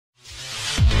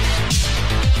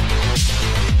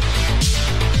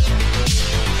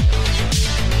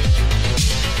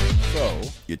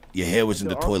Your hair was in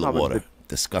the toilet water.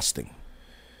 Disgusting.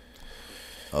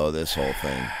 Oh, this whole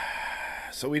thing.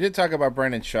 So we did talk about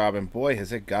Brendan Schaub, and boy,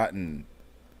 has it gotten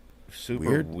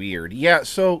super weird. Yeah,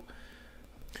 so...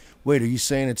 Wait, are you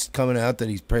saying it's coming out that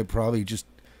he's probably just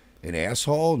an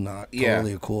asshole, not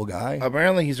totally a cool guy?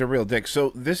 Apparently he's a real dick.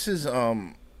 So this is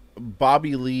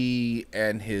Bobby Lee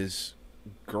and his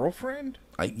girlfriend?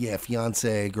 Yeah,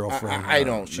 fiance, girlfriend. I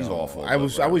don't know. She's awful. I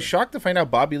was shocked to find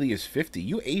out Bobby Lee is 50.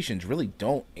 You Asians really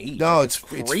don't age. No, it's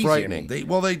frightening. They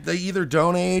either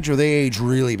don't age or they age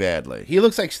really badly. He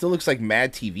still looks like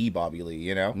Mad TV Bobby Lee,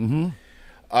 you know?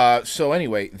 Mm-hmm. So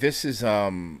anyway, this is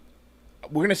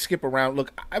we're gonna skip around.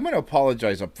 Look, I'm gonna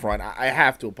apologize up front. I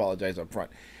have to apologize up front.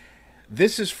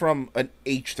 This is from an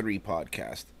H3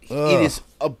 podcast. It is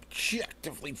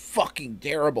objectively fucking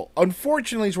terrible.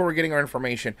 Unfortunately, is where we're getting our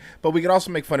information, but we could also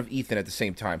make fun of Ethan at the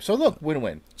same time. So look,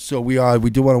 win-win. So we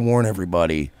do want to warn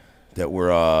everybody that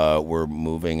we're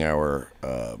moving our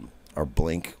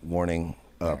blink warning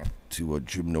up to a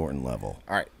Jim Norton level.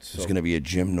 All right, so there's going to be a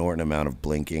Jim Norton amount of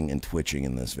blinking and twitching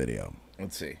in this video.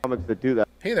 Let's see. Comics that do that.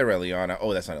 Hey there, Eliana.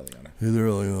 Oh, that's not Eliana. Hey there,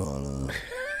 Eliana.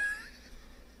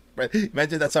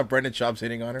 Imagine that's how Brendan Schaub's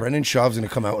hitting on her. Brendan Schaub's gonna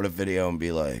come out with a video and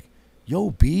be like, "Yo,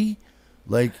 B,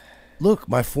 like, look,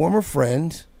 my former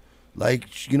friend,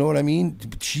 like, you know what I mean?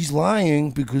 She's lying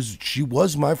because she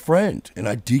was my friend, and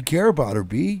I did care about her,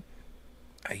 B."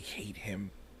 I hate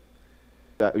him.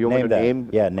 You want name name?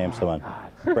 Yeah, name someone.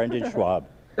 Brendan Schaub.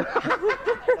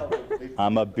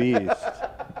 I'm a beast.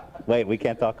 Wait, we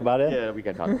can't talk about it? Yeah, we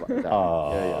can talk about that.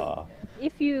 Oh.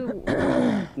 If you...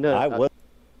 No, I would.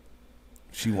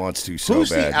 She wants to so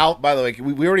Who's bad. the alpha? By the way,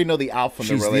 we already know the alpha in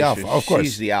the She's relationship. the alpha, of course.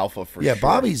 She's the alpha for sure. Yeah,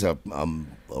 Bobby's a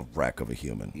wreck of a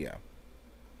human. Yeah.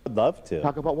 I'd love to.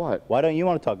 Talk about what? Why don't you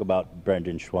want to talk about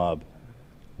Brendan Schaub?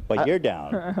 But you're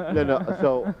down. No.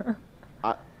 So,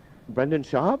 Brendan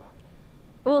Schaub?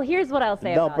 Well, here's what I'll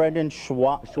say No, about Brendan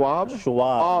Schwab. Schwab?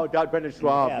 Schwab. Oh, Brendan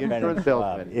Schwab, Yeah, the Brendan insurance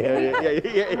Schwab. salesman.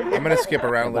 Yeah. I'm going to skip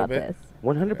around a little about bit.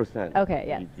 this. 100%. Okay,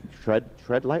 yes.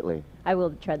 Tread lightly. I will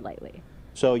tread lightly.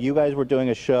 So you guys were doing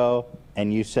a show,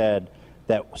 and you said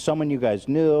that someone you guys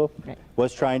knew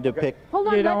was trying to pick... Hold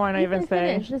on, You don't want to even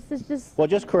say... finish. This is just... Well,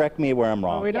 just correct me where I'm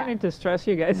wrong. We don't need to stress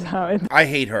you guys out. I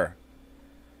hate her.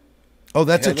 Oh,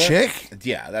 that's a Heather? chick?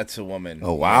 Yeah, that's a woman.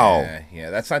 Oh, wow.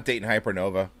 Yeah, that's not dating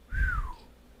Hypernova.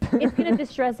 It's going to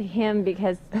distress him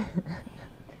because...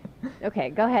 Okay,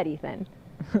 go ahead, Ethan.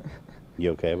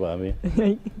 You okay, Bobby?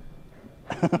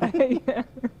 Yeah.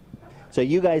 So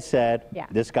you guys said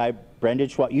this guy, Brendan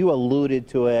Schwab, you alluded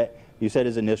to it. You said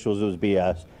his initials was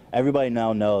BS. Everybody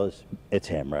now knows it's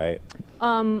him, right?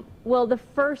 Well, the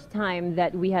first time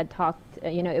that we had talked,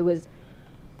 it was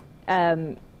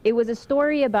a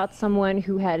story about someone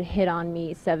who had hit on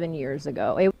me 7 years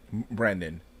ago. It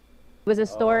Brendan. was a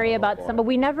story about but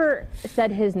we never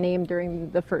said his name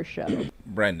during the first show.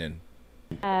 Brendan.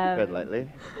 Tread lightly.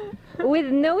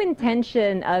 With no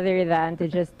intention other than to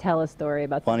just tell a story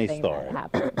about Funny something story. that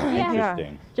happened.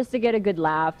 Interesting. Just to get a good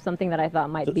laugh, something that I thought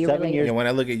might So be 7 related. years- Yeah, when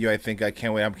I look at you, I think I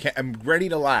can't wait. I'm ready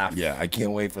to laugh. Yeah, I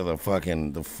can't wait for the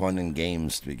fun and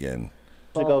games to begin.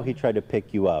 Years ago, he tried to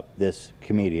pick you up, this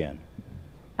comedian.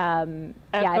 I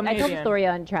told the story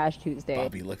on Trash Tuesday,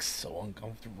 Bobby looks so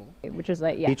uncomfortable. which was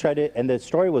like, He tried to, and the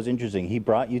story was interesting. He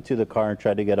brought you to the car and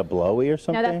tried to get a blowy or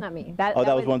something? No, that's not me. That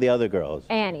was one of the other girls.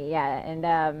 Annie, yeah,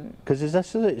 and Because that's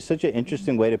such an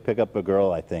interesting way to pick up a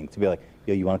girl, I think. To be like,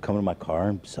 yo, you want to come to my car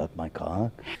and suck my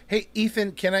cock? Hey,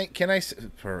 Ethan, can I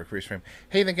for Chris frame?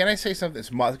 Hey, Ethan, can I say something?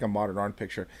 It's like a modern art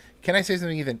picture. Can I say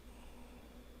something, Ethan?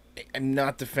 I'm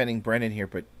not defending Brendan here,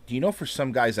 but do you know for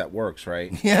some guys that works,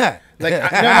 right? Yeah. Like,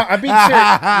 I'm being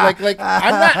serious.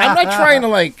 I'm not trying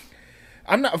to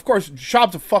I'm not. Of course,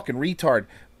 Schaub's a fucking retard,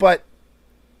 but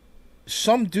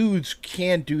some dudes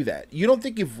can do that. You don't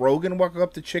think if Rogan walked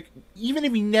up to chick, even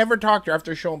if he never talked to her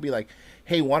after a show and be like,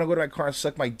 "Hey, want to go to my car and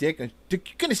suck my dick?" And you're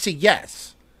gonna say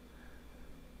yes.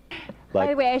 by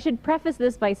the way, I should preface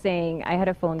this by saying I had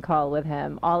a phone call with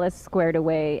him. All is squared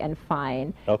away and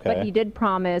fine. Okay. But he did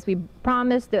promise. We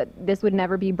promised that this would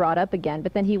never be brought up again.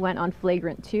 But then he went on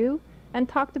Flagrant 2 and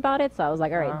talked about it. So I was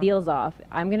like, all right, deal's off.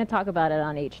 I'm going to talk about it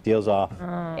on H. Deals off.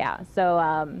 Yeah.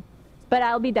 So, but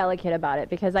I'll be delicate about it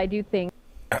because I do think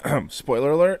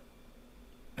Spoiler alert.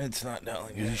 It's not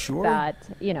telling You you. sure? that,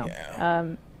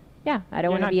 I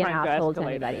don't want to not be an trying to asshole to escalate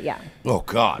anybody. it. Yeah. Oh,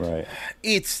 God. Right.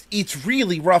 It's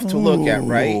really rough to look at,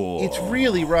 right? Ooh. It's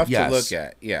really rough Yes. to look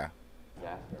at. Yeah.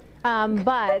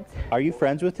 But Are you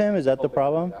friends with him? Is that the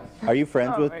problem? Are you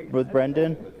friends with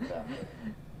Brendan?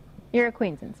 you're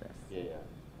acquaintances.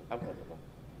 I'm comfortable.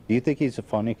 Do you think he's a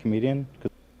funny comedian?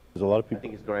 Because a lot of I people...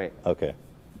 think it's great. Okay.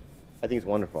 I think it's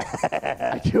wonderful.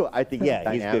 I do. I think Yeah,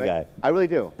 he's he's a good dynamic. guy. I really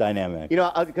do. Dynamic. You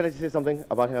know, can I say something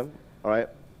about him? All right.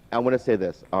 I want to say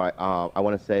this. All right. I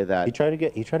want to say that. He tried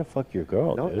to fuck your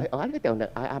girl, No, dude.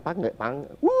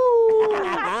 Woo!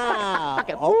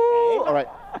 Okay. All right.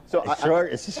 So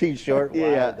Short. Is she short?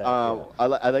 Yeah. Wow,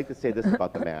 I like to say this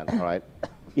about the man. All right.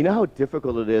 You know how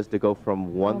difficult it is to go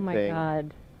from one Oh my thing.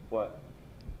 God. What?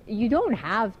 You don't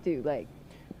have to, like.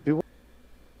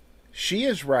 She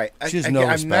is right. She has no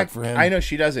respect for him. I know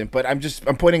she doesn't, but I'm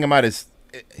pointing him out as.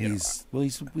 He's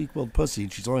a weak-willed pussy.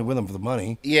 She's only with him for the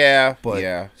money. Yeah, But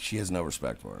yeah. she has no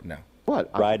respect for him. No.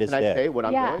 What? Ride his Can I dick. say what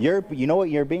I'm Yeah. doing? You know what?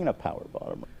 You're being a power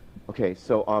bottom. Okay,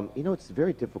 so you know it's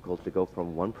very difficult to go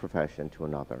from one profession to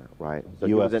another, right? So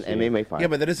he was an UFC. MMA fighter. Yeah,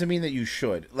 but that doesn't mean that you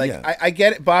should. Like, Yeah. I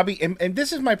get it, Bobby, and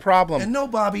this is my problem. And no,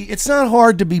 Bobby, it's not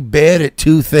hard to be bad at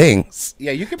two things.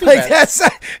 Yeah, you could be Like bad. that's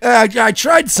I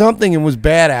tried something and was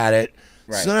bad at it.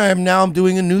 Right. So now I'm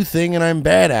doing a new thing and I'm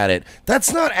bad at it.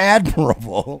 That's not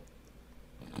admirable.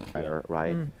 fighter,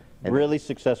 right? And Really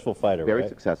successful fighter, very right?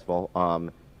 successful.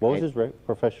 What was his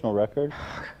professional record?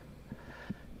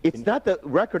 It's not the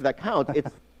record that counts. It's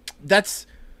That's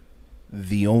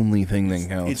the only thing that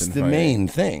counts. It's in the fighting. main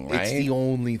thing, right? It's the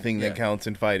only thing that counts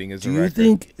in fighting. Is Do the you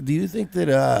record. think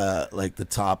that like the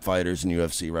top fighters in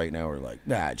UFC right now are like,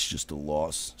 nah, it's just a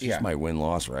loss. It's just my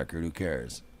win-loss record. Who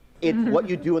cares? what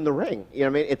you do in the ring. You know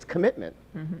what I mean? It's commitment.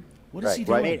 What is he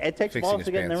Right, doing? right. It takes Fixing balls his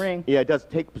to get in the pants. ring. Yeah, it does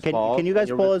take balls. Can you guys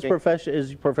You're pull his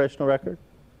risking- professional record?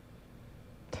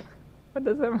 What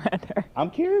does it matter? I'm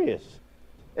curious.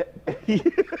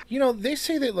 You know, they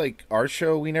say that like our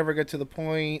show, we never get to the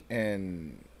point,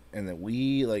 and that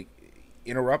we like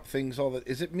interrupt things all the.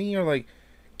 Is it me or like?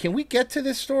 Can we get to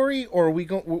this story, or are we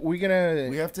gonna?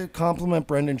 We have to compliment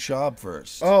Brendan Schaub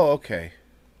first. Oh, okay.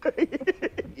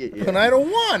 And I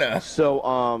don't wanna.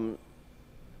 So,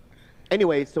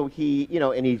 anyway, so he, you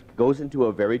know, and he goes into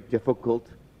a very difficult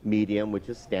medium, which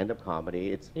is stand-up comedy.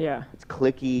 It's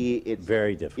clicky. It's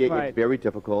Very difficult. Right. It's very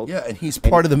difficult. Yeah, and he's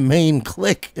part of the main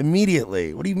clique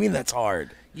immediately. What do you mean that's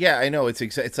hard? Yeah, I know. It's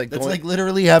like That's going, like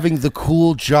literally having the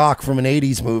cool jock from an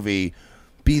 '80s movie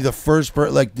be the first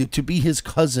to be his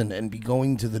cousin and be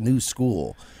going to the new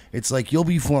school. It's like you'll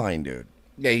be fine, dude.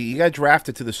 Yeah, he got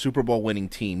drafted to the Super Bowl winning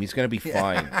team. He's gonna be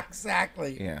fine.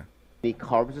 Exactly. Yeah. He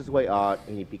carves his way out,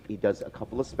 and he does a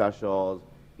couple of specials.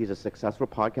 He's a successful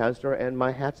podcaster, and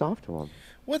my hat's off to him.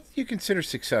 What do you consider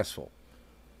successful?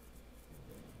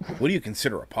 What do you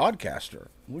consider a podcaster?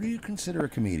 What do you consider a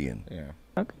comedian?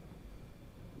 Yeah.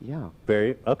 Yeah.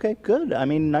 Very okay. Good. I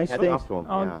mean, nice Hat's things. off to him.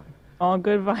 All, Yeah. all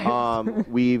good vibes.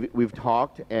 We've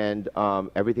talked, and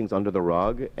everything's under the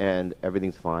rug, and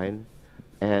everything's fine,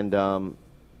 and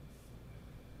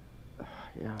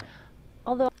yeah.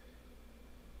 Although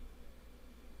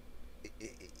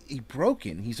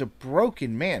He's a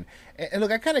broken man. And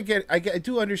look, I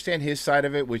do understand his side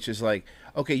of it, which is like,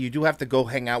 okay, you do have to go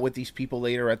hang out with these people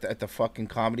later at the fucking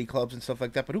comedy clubs and stuff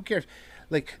like that, but who cares?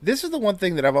 Like, this is the one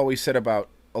thing that I've always said about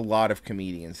a lot of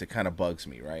comedians that kind of bugs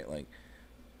me, right? Like,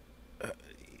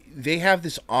 they have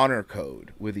this honor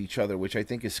code with each other, which I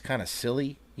think is kind of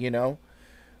silly, you know?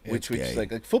 Which It's is gay.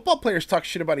 like football players talk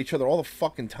shit about each other all the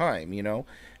fucking time, you know?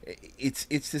 It's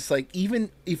this like, even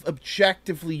if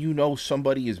objectively you know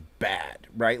somebody is bad,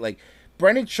 right? Like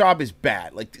Brendan Schaub is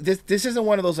bad. Like this isn't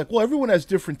one of those like, well, everyone has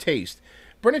different taste.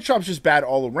 Brendan Schaub's just bad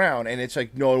all around, and it's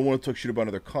like, no, I don't want to talk shit about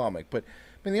another comic. But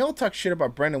I mean, they all talk shit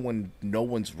about Brendan when no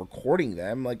one's recording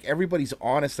them. Like, everybody's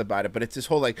honest about it, but it's this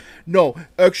whole like, no,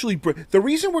 actually, the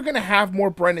reason we're gonna have more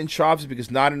Brendan Schaubs is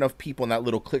because not enough people in that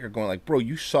little clique are going like, bro,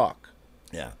 you suck.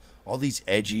 Yeah. All these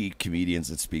edgy comedians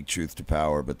that speak truth to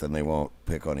power, but then they won't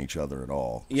pick on each other at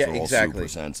all. Yeah, They're all exactly. super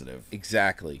sensitive.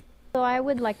 Exactly. So I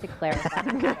would like to clarify.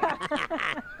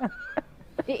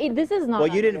 This is not. Well,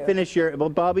 you didn't untrue. finish your. Well,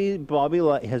 Bobby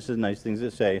has some nice things to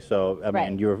say. So I Right.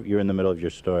 mean, you're in the middle of your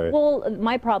story. Well,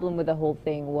 my problem with the whole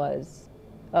thing was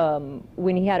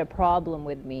when he had a problem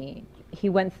with me, he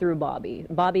went through Bobby.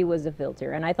 Bobby was the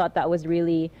filter, and I thought that was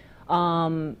really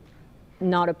not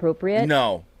appropriate.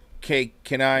 No. Okay,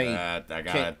 can I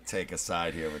gotta take a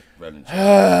side here with Brendan.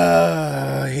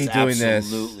 I hate It's doing this.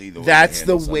 absolutely the way to That's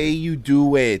the handle way something. you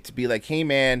do it. Be like, hey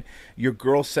man, your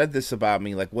girl said this about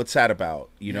me. Like, what's that about?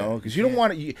 You know, because you don't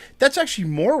want to. That's actually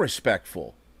more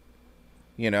respectful.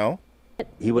 You know.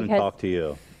 He wouldn't because- talk to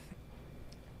you.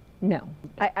 No,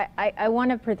 I want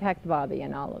to protect Bobby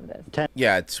in all of this.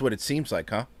 Yeah, it's what it seems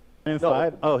like, huh? 10 and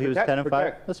 5. Oh, he was 10 and 5.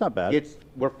 protect. That's not bad. It's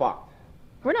we're fucked.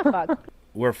 We're not fucked.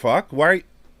 We're fucked. Why?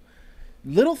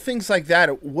 Little things like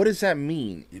that. What does that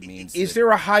mean? It means is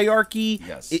there a hierarchy?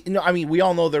 Yes. No, I mean we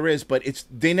all know there is, but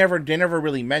they never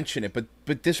really mention it.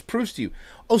 But this proves to you.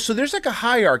 Oh, so there's like a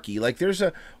hierarchy. Like there's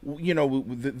a you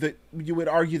would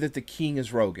argue that the king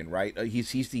is Rogan, right?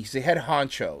 He's the head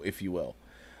honcho, if you will,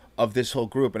 of this whole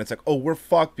group. And it's like, oh, we're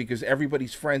fucked because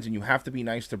everybody's friends, and you have to be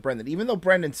nice to Brendan. Even though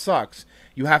Brendan sucks,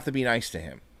 you have to be nice to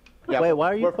him. Yeah, wait,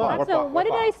 why are you fucked? So what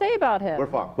did I say about him? We're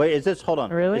fucked. Wait, is this, hold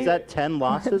on. Really? Is that 10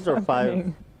 losses or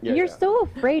 5? You're so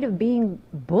afraid of being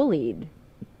bullied.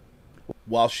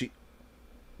 While she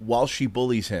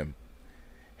bullies him.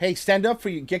 Hey, stand up for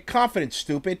you. Get confident,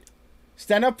 stupid.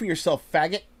 Stand up for yourself,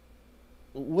 faggot.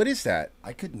 What is that?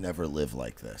 I could never live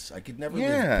like this. I could never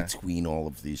live between all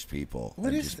of these people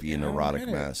and just be an erotic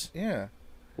mess. Yeah.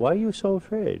 Why are you so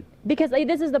afraid? Because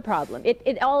this is the problem.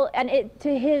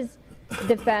 To his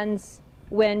defense,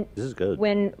 when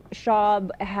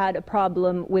Schaub had a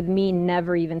problem with me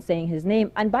never even saying his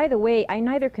name, and by the way, I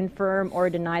neither confirm or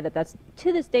deny that's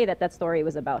to this day that story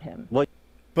was about him. What?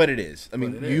 But it is. I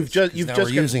mean, you've just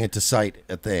using it to cite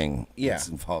a thing. Yeah. It's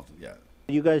involved. Yeah.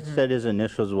 You guys said his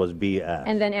initials was BS.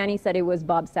 And then Annie said it was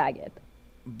Bob Saget.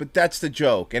 But that's the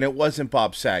joke, and it wasn't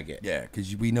Bob Saget. Yeah,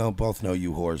 because we both know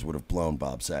you whores would have blown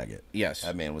Bob Saget. Yes.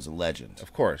 That man was a legend.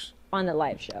 Of course. On the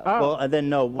live show. Oh. Well, and then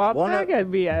Bob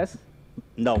Saget BS.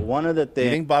 No, one of the things. Do you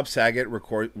think Bob Saget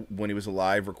when he was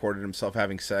alive recorded himself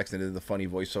having sex and did the funny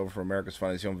voiceover for America's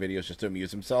Funniest Home Videos just to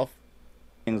amuse himself?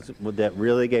 Things that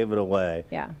really gave it away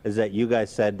is that you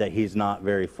guys said that he's not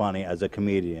very funny as a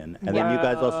comedian, and then you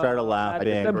guys all started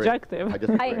laughing. That's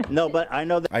subjective. No, but I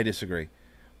know that. I disagree.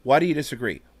 Why do you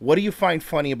disagree? What do you find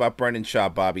funny about Brendan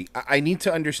Schaub, Bobby? I need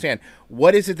to understand.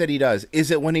 What is it that he does?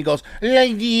 Is it when he goes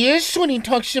like this, when he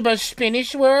talks about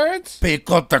Spanish words?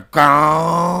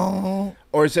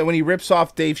 Or is it when he rips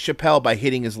off Dave Chappelle by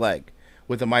hitting his leg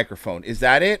with a microphone? Is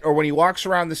that it? Or when he walks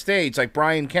around the stage like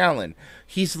Brian Callen?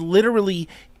 He's literally,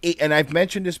 and I've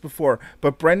mentioned this before,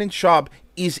 but Brendan Schaub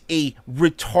is a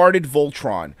retarded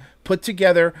Voltron. Put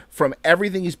together from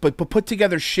everything he's put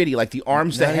together shitty, like the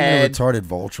arms, the head. Not even a retarded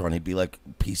Voltron. He'd be like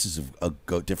pieces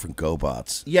of different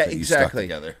GoBots. Yeah, that you stuck exactly.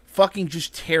 Together. Fucking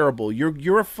just terrible.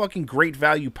 You're a fucking great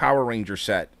value Power Ranger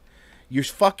set. You're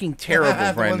fucking terrible,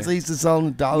 The Brendan. ones they used to sell in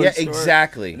the dollar store. Yeah,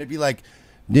 exactly. And it'd be like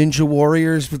Ninja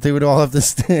Warriors, but they would all have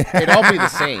this thing. It'd all be the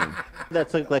same.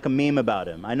 That's like a meme about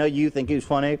him. I know you think he's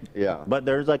funny. Yeah. But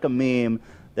there's like a meme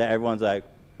that everyone's like,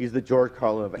 he's the George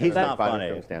Carlin of he's not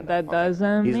funny. That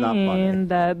doesn't mean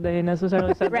that they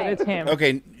necessarily said that it's him.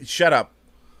 Okay, shut up.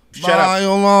 Shut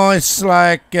up. It's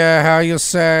like how you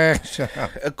say.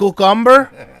 A cucumber?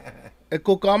 A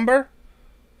cucumber?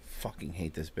 Fucking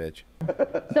hate this bitch.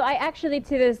 So I actually,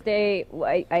 to this day,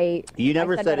 You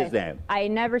never said his name. I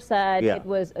never said it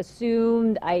was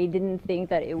assumed. I didn't think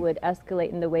that it would escalate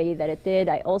in the way that it did.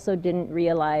 I also didn't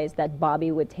realize that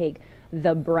Bobby would take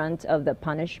the brunt of the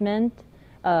punishment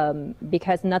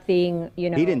because nothing, He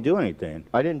didn't do anything.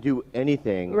 I didn't do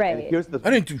anything. Right. And here's the I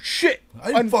didn't do shit.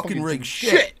 I didn't fucking rig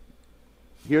shit.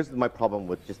 Here's my problem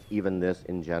with just even this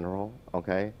in general,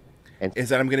 okay? And is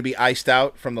that I'm going to be iced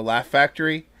out from the Laugh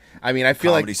Factory? I mean, I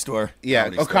feel Comedy store. Yeah.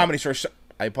 Comedy store.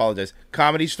 I apologize.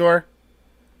 Comedy store.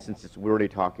 Since we're already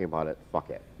talking about it, fuck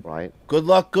it, right? Good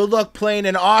luck. Good luck playing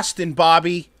in Austin,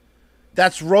 Bobby.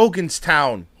 That's Rogan's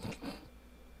town.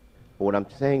 But what I'm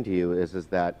saying to you is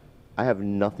that I have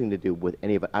nothing to do with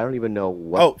any of it. I don't even know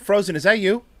what. Oh, Frozen, is that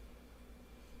you?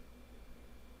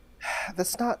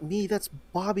 That's not me. That's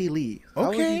Bobby Lee.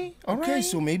 Okay. All right. Okay,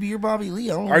 so maybe you're Bobby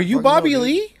Lee. Are you Bobby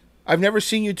Lee? I've never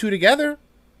seen you two together.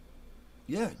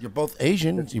 Yeah, you're both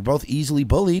Asian. You're both easily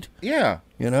bullied. Yeah.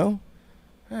 You know?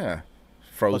 Yeah. Well,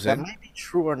 Frozen. that might be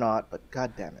true or not, but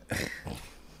god damn it.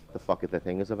 The fuck the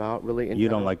thing is about, really? You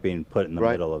don't like being put in the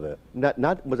middle of it.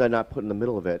 Not was I not put in the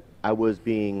middle of it. I was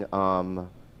being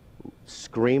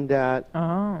screamed at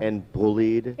and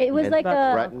bullied. It was and like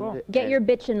a threatened. get your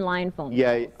bitch in line phone.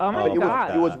 Yeah. Oh my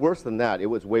God. It was worse than that. It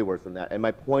was way worse than that. And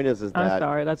my point is that I'm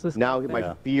sorry, that's now disgusting.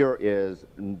 my fear is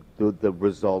the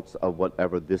results of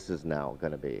whatever this is now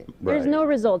going to be. There's no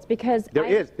results because There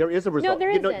is a result. No, there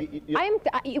isn't.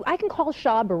 I can call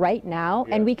Schaub right now,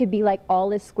 and we could be like,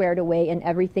 all is squared away and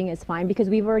everything is fine because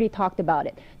we've already talked about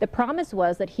it. The promise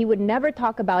was that he would never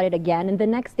talk about it again, and the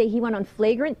next day he went on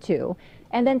Flagrant 2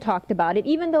 and then talked about it,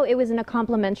 even though it was in a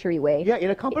complimentary way. Yeah,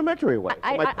 in a complimentary way.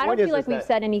 I don't feel like we've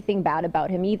said anything bad about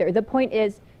him either. The point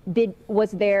is,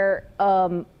 was there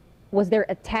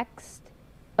a text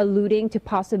alluding to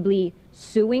possibly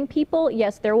suing people?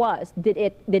 Yes, there was. Did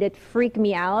it freak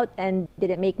me out, and did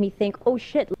it make me think, oh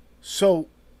shit? So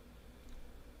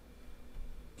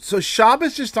Schaub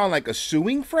is just on like a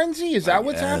suing frenzy? Is that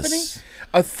what's happening?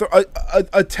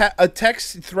 a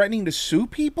text threatening to sue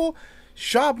people.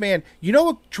 Schaub, man, you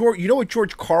know what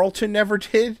George Carlton never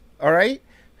did. All right,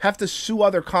 have to sue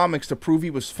other comics to prove he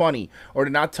was funny or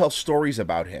to not tell stories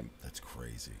about him. That's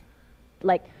crazy.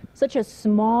 Like such a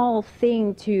small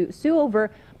thing to sue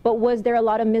over. But was there a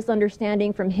lot of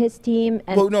misunderstanding from his team?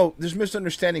 And well, no, there's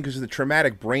misunderstanding because of the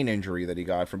traumatic brain injury that he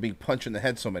got from being punched in the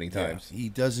head so many times. Yeah, he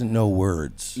doesn't know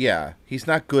words. Yeah, he's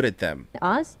not good at them.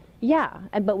 Us? Yeah,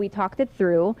 but we talked it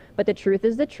through. But the truth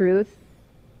is the truth.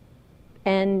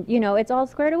 And, you know, it's all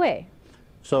squared away.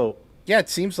 So... yeah, it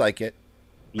seems like it.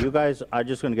 You guys, I'm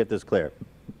just going to get this clear.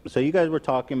 So you guys were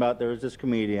talking about there was this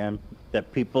comedian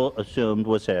that people assumed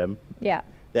was him. Yeah.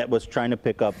 That was trying to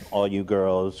pick up all you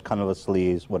girls, kind of a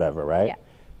sleaze, whatever, right? Yeah.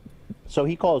 So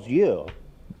he calls you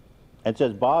and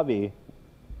says, Bobby,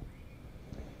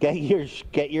 get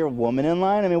your woman in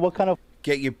line? I mean, what kind of...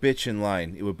 get your bitch in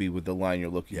line. It would be with the line you're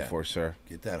looking for, sir.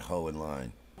 Get that hoe in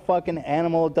line. Fucking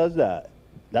animal does that?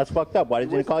 That's fucked up. Why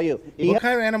didn't he call you? What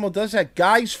kind of animal does that?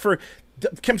 Guys,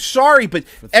 I'm sorry, but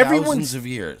thousands of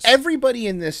years. Everybody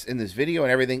in this video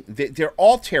and everything, they're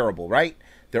all terrible, right?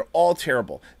 They're all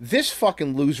terrible. This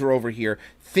fucking loser over here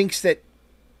thinks that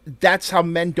that's how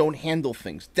men don't handle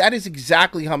things. That is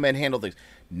exactly how men handle things.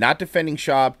 Not defending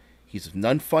Schaub. He's an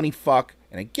unfunny fuck,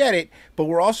 and I get it, but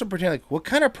we're also pretending like, what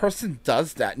kind of person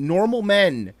does that? Normal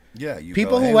men. Yeah, you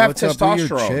people go, who have what's up with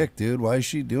your testosterone. chick, dude? Why is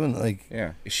she doing like?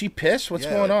 Yeah, is she pissed? What's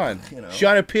Yeah, going on? you know. She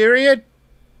on a period?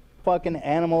 Fucking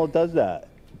animal does that?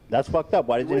 That's fucked up.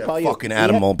 Why didn't he call you? Fucking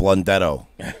animal blundetto.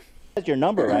 That's your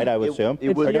number, right? I would assume.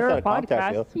 It was I guess your I'd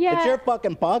contact podcast. you. Yeah. It's your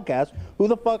fucking podcast. Who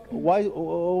the fuck? Why?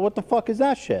 What the fuck is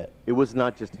that shit? It was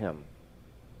not just him.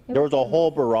 There was a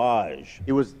whole barrage.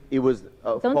 It was.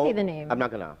 A Don't say the name. I'm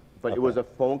not gonna. But it was a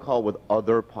phone call with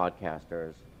other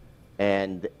podcasters,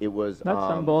 and it was. That's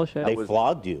some bullshit. They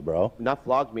flogged you, bro. Not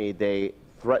flogged me. They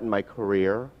threatened my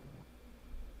career.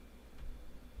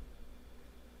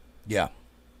 Yeah.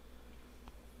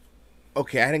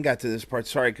 Okay, I didn't got to this part.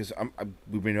 Sorry, because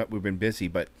we've been busy.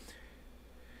 But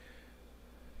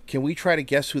can we try to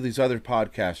guess who these other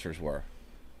podcasters were?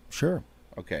 Sure.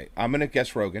 Okay, I'm gonna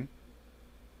guess Rogan.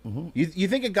 You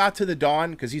think it got to the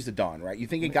Don because he's the Don, right? You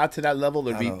think it got to that level,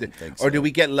 or, or did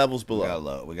we get levels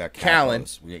below? We got Callan.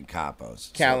 Capos. We're getting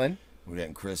Capos. Callan. We're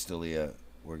getting Chris D'Elia.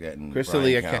 We're getting Chris Brian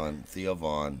D'Elia, Callan, Theo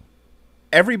Vaughn.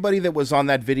 Everybody that was on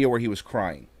that video where he was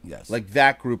crying. Yes. Like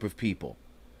that group of people.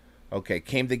 Okay,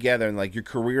 came together and like your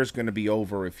career's going to be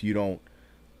over if you don't.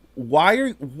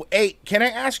 Hey, can I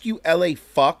ask you, LA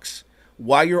fucks,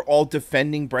 why you're all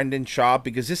defending Brendan Schaub?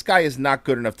 Because this guy is not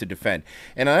good enough to defend.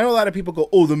 And I know a lot of people go,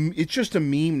 oh, it's just a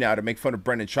meme now to make fun of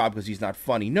Brendan Schaub because he's not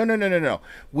funny. No.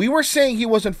 We were saying he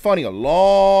wasn't funny a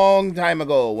long time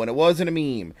ago when it wasn't a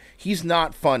meme. He's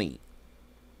not funny.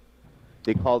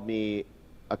 They called me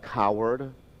a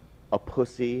coward, a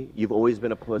pussy. You've always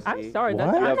been a pussy. I'm sorry,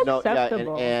 that's Yeah,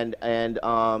 unacceptable.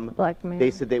 Black man. they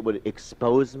said they would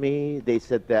expose me. They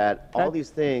said that all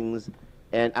these things,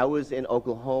 and I was in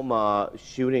Oklahoma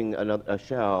shooting a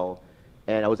show,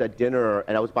 and I was at dinner,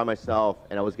 and I was by myself,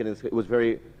 and I was getting. It was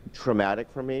very traumatic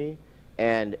for me,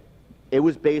 and it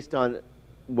was based on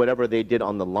whatever they did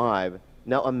on the live.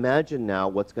 Now imagine now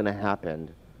what's going to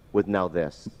happen with now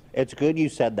this. It's good you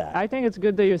said that. I think it's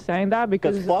good that you're saying that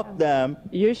because fuck them.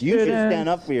 You should stand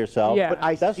up for yourself. Yeah. But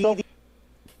I That's see so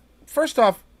First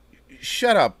off,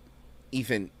 shut up,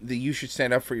 Ethan, that you should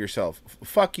stand up for yourself.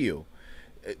 Fuck you.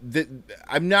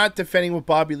 I'm not defending what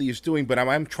Bobby Lee is doing, but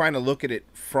I'm trying to look at it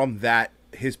from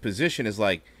his position is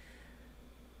like,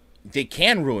 they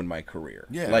can ruin my career.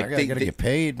 Yeah, like I gotta get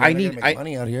paid. Man. I need make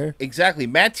money out here. Exactly.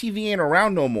 Matt TV ain't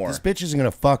around no more. This bitch isn't gonna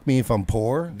fuck me if I'm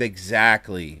poor.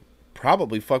 Exactly.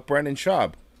 Probably fuck Brendan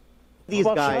Schaub. these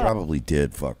guys probably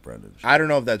did fuck Brendan. I don't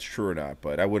know if that's true or not,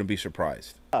 but I wouldn't be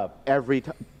surprised. every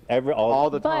time, all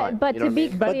the time. But you know to what I be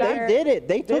mean? But clear, they did it.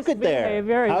 They took this it there.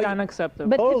 behavior is How you- unacceptable.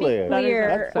 But Totally. to be That is- clear,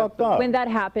 that's fucked up. when that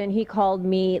happened, he called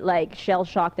me like shell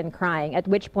shocked and crying. At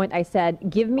which point I said,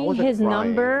 "Give I me wasn't his crying.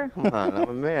 number." Come on, I'm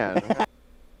a man.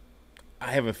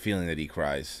 I have a feeling that he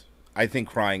cries. I think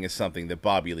crying is something that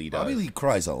Bobby Lee does. Bobby Lee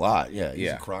cries a lot. Yeah, he's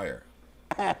Yeah. a crier.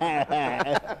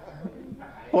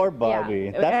 Poor Bobby.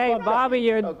 That's Hey, fucked up. Bobby,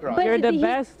 you're But the he-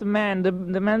 best man, the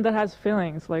man that has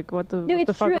feelings. Like what the, No, what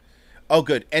the it's fuck? true. Oh,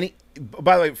 good.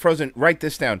 By the way, Frozen, write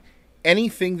this down.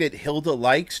 Anything that Hilda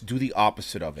likes, do the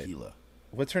opposite of it. Gila.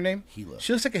 What's her name? Gila.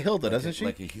 She looks like a Hilda, doesn't she?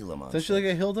 Like a Gila monster. Doesn't she look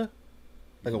like a Hilda?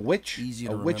 Like a witch? Easy a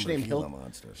to witch remember named Gila Hilda.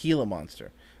 monster. Gila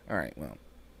monster. All right, well.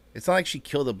 It's not like she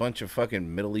killed a bunch of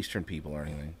fucking Middle Eastern people or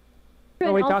anything. What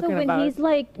are we also talking when about? he's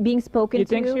like being spoken You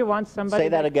think to. she wants somebody Say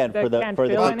that again for the can't for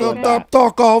the feel people. anything? Don't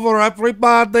talk over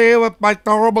everybody with my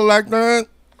terrible accent.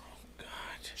 God,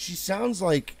 she sounds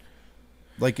like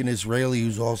an Israeli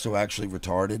who's also actually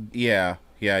retarded. Yeah,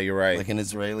 you're right. Like an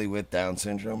Israeli with Down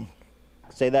syndrome.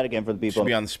 Say that again for the people. Should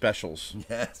be on the specials.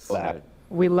 Yes.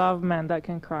 We love men that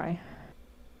can cry.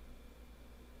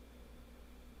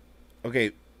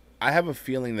 Okay, I have a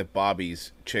feeling that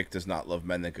Bobby's chick does not love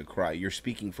men that could cry. You're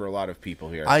speaking for a lot of people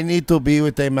here. I need to be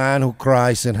with a man who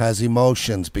cries and has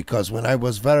emotions because when I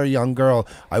was a very young girl,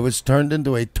 I was turned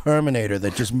into a Terminator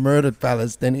that just murdered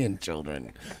Palestinian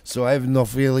children. So I have no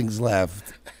feelings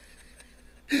left.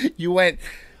 You went.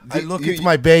 I look at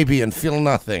my baby and feel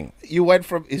nothing. You went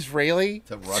from Israeli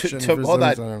to Russian, hold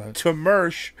on, to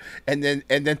Mersh, and then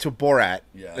to Borat.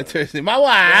 Yeah. To my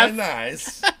wife. Very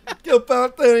nice. Kill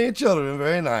Palestinian children.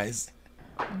 Very nice.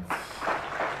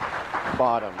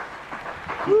 Bottom.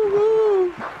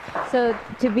 So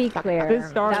to be clear, This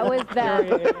started that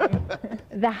was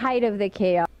the height of the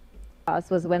chaos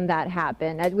was when that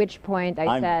happened. At which point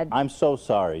I said, I'm so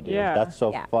sorry, dude. Yeah. That's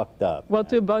so Yeah. fucked up. Well,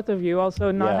 to both of you,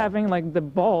 also not Yeah. having like the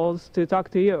balls to talk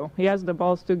to you. He has the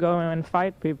balls to go and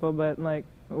fight people, but like,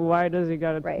 why does he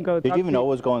gotta Right. go? Did talk you even to know what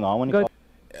was going on when he Go-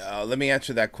 called? Let me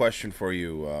answer that question for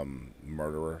you,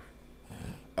 murderer.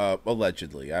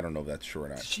 Allegedly, I don't know if that's true or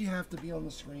not. Does she have to be on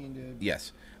the screen, dude?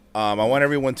 Yes. I want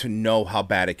everyone to know how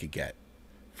bad it could get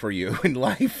for you in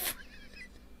life.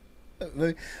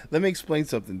 Let me explain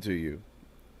something to you.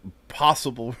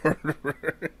 Possible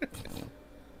murderer.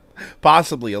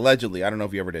 Possibly, allegedly. I don't know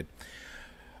if you ever did.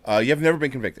 You have never been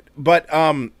convicted. But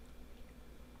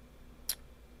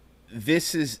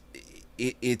this is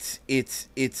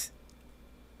it's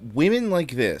women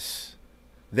like this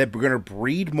that are going to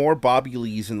breed more Bobby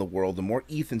Lees in the world and more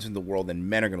Ethans in the world, and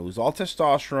men are going to lose all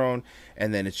testosterone,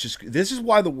 and then it's just, this is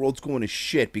why the world's going to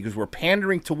shit, because we're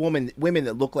pandering to women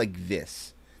that look like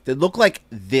this. That look like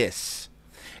this.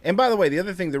 And by the way, the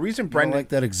other thing, the reason Brendan... like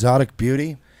that exotic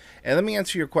beauty? And let me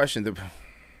answer your question.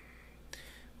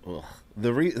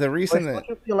 The reason Wait, that... don't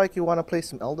you feel like you want to play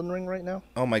some Elden Ring right now?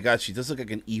 Oh my god, she does look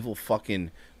like an evil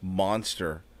fucking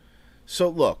monster. So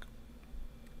look,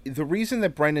 the reason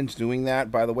that Brendan's doing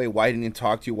that, by the way, why didn't he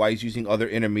talk to you, why he's using other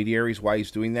intermediaries, why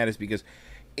he's doing that, is because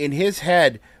in his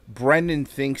head, Brendan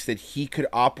thinks that he could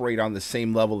operate on the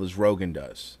same level as Rogan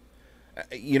does.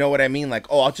 You know what I mean? Like,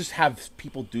 oh, I'll just have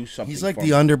people do something. He's like for the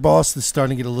me. underboss that's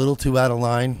starting to get a little too out of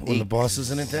line when the boss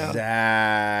isn't in town.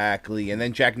 Exactly. And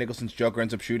then Jack Nicholson's Joker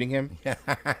ends up shooting him.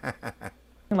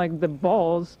 like the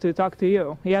balls to talk to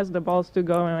you? He has the balls to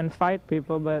go and fight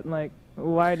people, but like,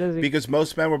 why does he? Because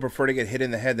most men would prefer to get hit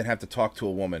in the head than have to talk to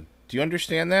a woman. Do you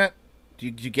understand that? Do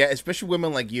you get, especially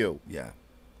women like you? Yeah.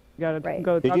 Gotta Right.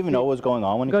 go. Did talk you even to- know what was going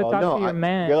on when he Go called? talk No, to your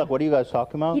man. You're like, what are you guys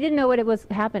talking about? he didn't know what it was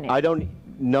happening. I don't.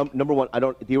 Number one, I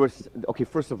don't. They were okay.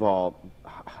 First of all,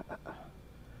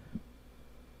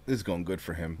 This is going good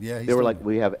for him. Yeah. they were like,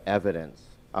 we have evidence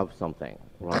of something,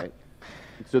 right?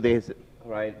 So they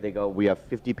go, we have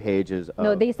 50 pages of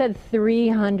No, they said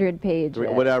 300 pages.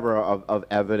 whatever of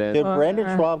evidence. Dude,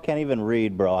 Brendan Schwab can't even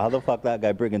read, bro. How the fuck that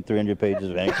guy bringing 300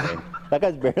 pages of anything? That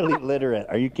guy's barely literate.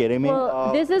 Are you kidding me?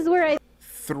 Well, this is where I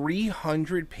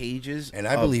 300 pages. And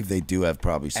I of believe they do have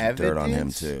probably some dirt on him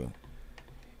evidence? too.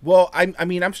 Well, I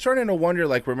mean, I'm starting to wonder,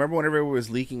 like, remember when everyone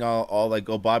was leaking all like,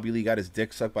 oh, Bobby Lee got his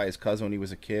dick sucked by his cousin when he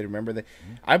was a kid? Remember that?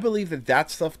 I believe that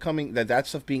stuff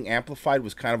being amplified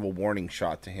was kind of a warning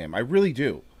shot to him. I really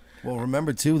do. Well,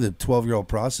 remember too the 12-year-old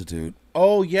prostitute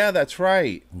Oh, yeah, that's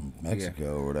right. in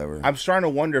Mexico or whatever. I'm starting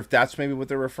to wonder if that's maybe what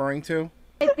they're referring to.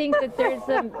 think that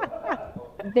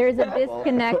there's a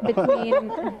disconnect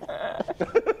between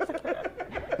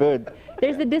Dude,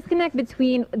 there's a disconnect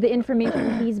between the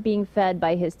information he's being fed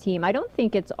by his team. I don't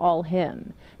think it's all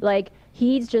him. Like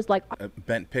he's just like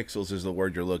Bent pixels is the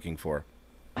word you're looking for.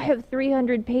 I have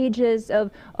 300 pages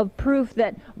of proof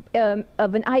that of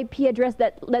an IP address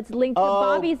that's linked to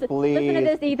Oh, Bobby's. Listen to please.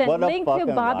 this, Ethan. What a Linked to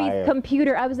fucking Bobby's liar.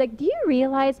 computer. I was like, do you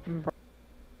realize?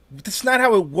 That's not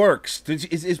how it works.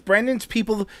 Is Brendan's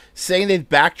people saying they've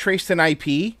backtraced an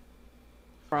IP?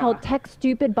 How tech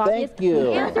stupid Bobby is. Thank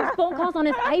you. He answers phone calls on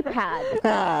his iPad.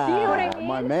 Do you know what I mean?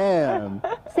 My man.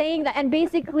 Saying that, and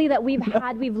basically that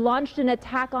we've launched an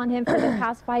attack on him for the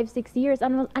past 5-6 years.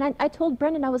 And I told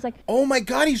Brendan, I was like, Oh my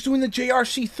God, he's doing the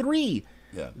JRC3.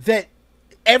 Yeah. That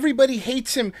everybody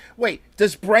hates him. Wait,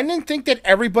 does Brendan think that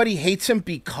everybody hates him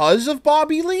because of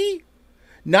Bobby Lee?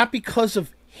 Not because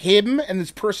of him and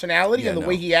his personality Yeah, and the no.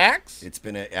 way he acts? It's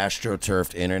been an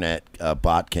astroturfed internet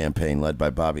bot campaign led by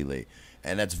Bobby Lee.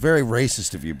 And that's very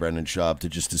racist of you, Brendan Schaub, to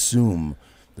just assume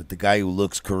that the guy who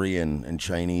looks Korean and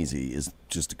Chinesey is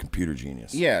just a computer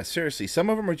genius. Yeah, seriously. Some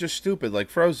of them are just stupid, like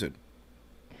Frozen.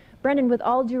 Brendan, with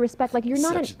all due respect, like, you're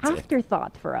not an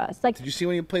afterthought for us. Like, did you see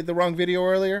when you played the wrong video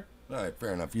earlier? All right,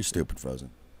 fair enough. You're stupid, Frozen.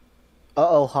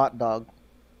 Uh-oh, hot dog.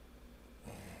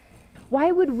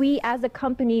 why would we as a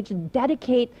company just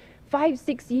dedicate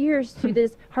 5-6 years to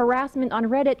this harassment on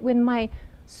Reddit when my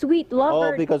sweet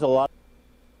lover... Oh, because a lot...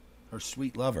 Her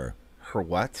sweet lover. Her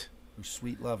what? Her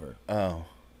sweet lover. Oh. A lot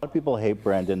of people hate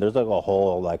Brendan. There's like a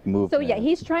whole like movement. So yeah,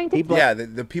 he's trying to... People, yeah,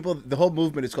 the people, the whole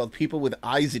movement is called people with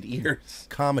eyes and ears.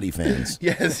 Comedy fans.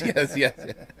 Yes.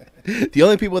 The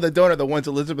only people that don't are the ones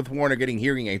Elizabeth Warren are getting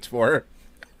hearing aids for.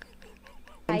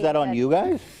 Is that on you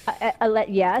guys?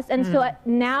 Yes, and so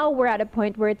now we're at a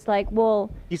point where it's like,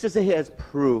 well... He says that he has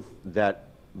proof that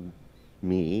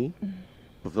me,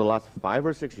 for the last 5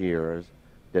 or 6 years,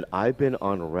 that I've been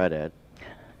on Reddit.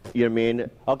 You know what I mean?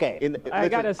 Okay. I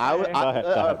gotta say.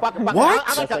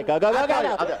 What?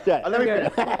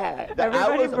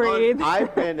 Everybody breathe.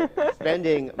 I've been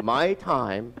spending my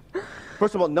time.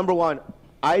 First of all, number one,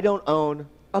 I don't own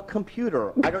a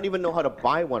computer. I don't even know how to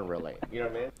buy one, really. You know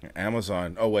what I mean?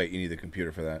 Amazon. Oh, wait, you need the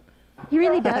computer for that. He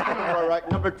really does. All right.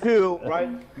 Number two, right?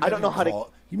 I don't know how to...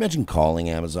 You imagine calling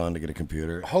Amazon to get a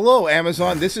computer? Hello,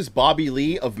 Amazon. This is Bobby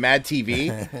Lee of Mad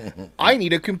TV. I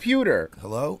need a computer.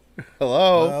 Hello?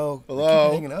 Hello? You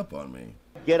keep hanging up on me.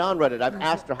 Get on Reddit. I've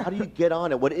asked her, how do you get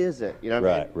on it? What is it? You know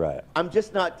what I mean? Right. I'm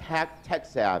just not tech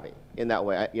savvy in that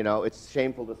way. You know, it's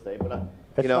shameful to say, but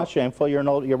It's not shameful. You're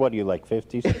what are you, like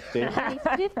 50, 60? He's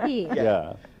 50.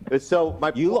 Yeah. So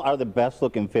you are the best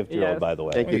looking 50-year-old, by the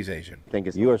way. Thank you. He's Asian. Thank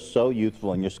you. You are so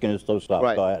youthful and your skin is so soft.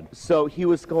 Right. Go ahead. So he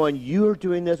was going, you're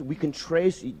doing this. We can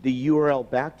trace the URL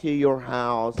back to your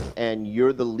house, and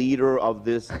you're the leader of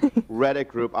this Reddit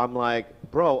group. I'm like,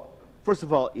 bro, first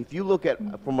of all, if you look at,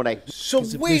 from what I... So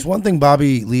If there's one thing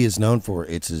Bobby Lee is known for,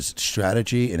 it's his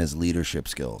strategy and his leadership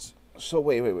skills. So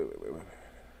wait.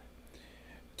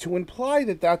 To imply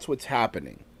that that's what's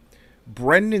happening,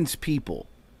 Brendan's people,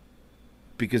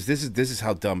 because this is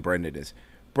how dumb Brendan is.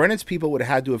 Brendan's people would have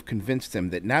had to have convinced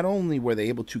him that not only were they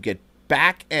able to get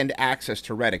back-end access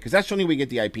to Reddit, because that's the only way you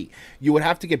get the IP. You would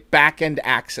have to get back-end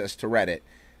access to Reddit,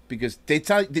 because they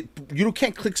tell you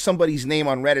can't click somebody's name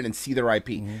on Reddit and see their IP.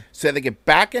 Mm-hmm. So they get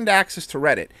back-end access to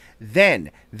Reddit.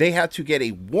 Then they had to get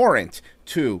a warrant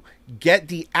to get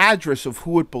the address of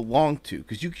who it belonged to,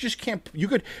 because you just can't. You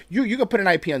could put an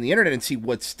IP on the internet and see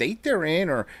what state they're in,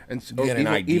 or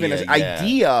even an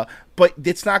idea, but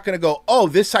it's not going to go, oh,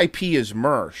 this IP is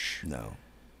Mersh. No.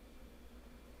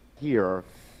 Here,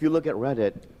 if you look at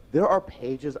Reddit, there are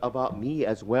pages about me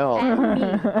as well,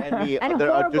 and me that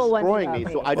are destroying me.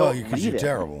 So I don't read because you're it.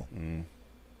 terrible. Can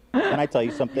I tell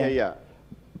you something? Yeah.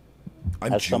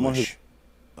 I'm As someone Jewish.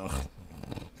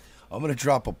 I'm gonna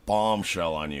drop a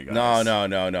bombshell on you guys.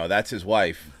 No. That's his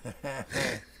wife.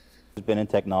 I've been in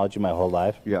technology my whole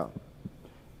life. Yeah.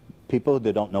 People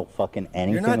that don't know fucking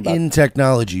anything You're not about in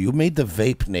technology. You made the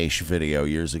Vape Nation video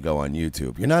years ago on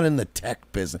YouTube. You're not in the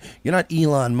tech business. You're not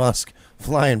Elon Musk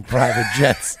flying private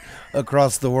jets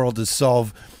across the world to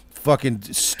solve fucking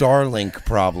Starlink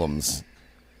problems.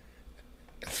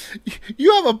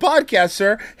 You have a podcast,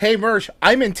 sir. Hey, Mersh,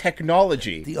 I'm in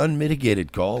technology. The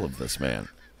unmitigated gall of this man.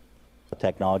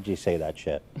 technology say that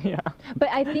shit. Yeah. But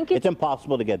I think it's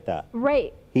impossible to get that.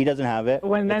 Right. He doesn't have it.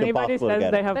 When it's anybody impossible to says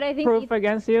get they it. have But I think proof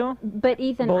against you, But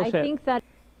Ethan, bullshit. I think that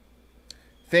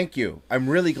Thank you. I'm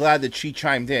really glad that she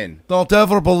chimed in. Don't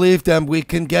ever believe them. We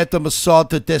can get them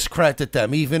assaulted, discredit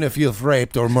them, even if you've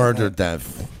raped or murdered them.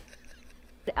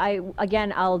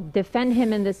 I'll defend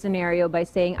him in this scenario by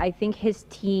saying I think his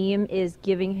team is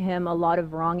giving him a lot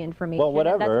of wrong information. Well,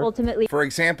 whatever. That's ultimately. For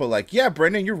example, like, yeah,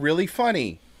 Brendan, you're really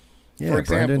funny. Yeah,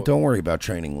 Brendan, don't worry about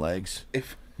training legs.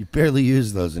 You barely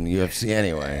use those in the UFC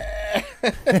anyway.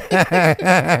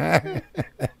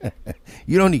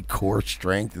 You don't need core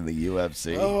strength in the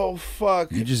UFC. Oh,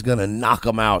 fuck. You're just going to knock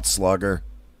them out, slugger.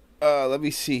 Let me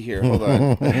see here. Hold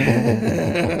on.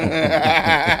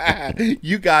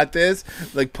 You got this.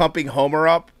 Like pumping Homer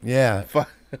up. Yeah.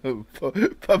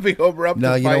 Pumping Homer up.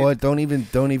 No, to you fight. know what? Don't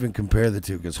even compare the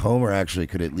two, because Homer actually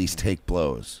could at least take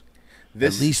blows.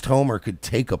 At least Homer could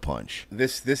take a punch.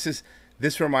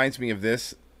 This reminds me of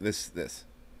this.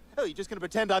 Oh, you're just going to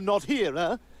pretend I'm not here,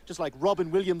 huh? Just like Robin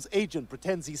Williams' agent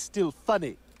pretends he's still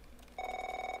funny.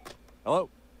 Hello.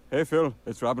 Hey, Phil.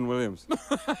 It's Robin Williams.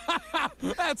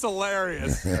 That's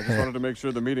hilarious. I just wanted to make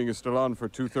sure the meeting is still on for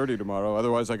 2:30 tomorrow.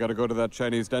 Otherwise, I got to go to that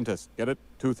Chinese dentist. Get it?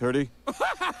 2:30?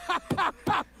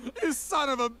 You son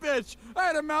of a bitch. I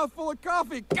had a mouthful of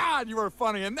coffee. God, you were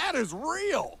funny, and that is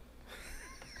real.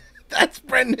 That's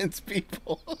Brendan's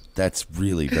people. That's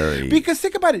really very... Because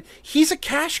think about it. He's a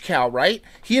cash cow, right?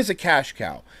 He is a cash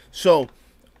cow. So,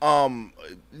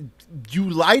 you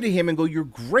lie to him and go, you're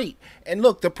great. And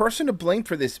look, the person to blame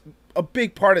for this, a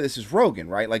big part of this is Rogan,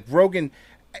 right? Like, Rogan,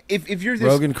 if you're this...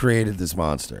 Rogan created this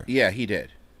monster. Yeah, he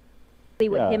did.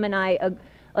 With him and I,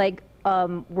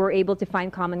 we're able to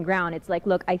find common ground. It's like,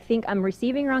 look, I think I'm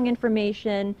receiving wrong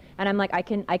information, and I'm like, I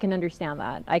can understand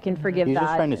that. I can forgive that. He's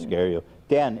just trying to scare you.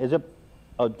 Dan, is it?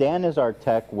 Oh, Dan is our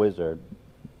tech wizard.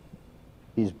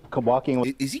 He's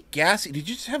walking. Is he gassy? Did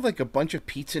you just have like a bunch of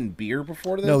pizza and beer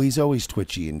before this? No, he's always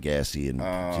twitchy and gassy, and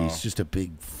he's just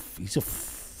he's a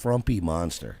frumpy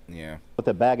monster. Yeah. With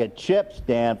a bag of chips,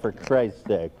 Dan, for Christ's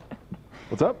sake.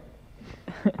 What's up?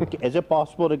 Is it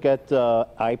possible to get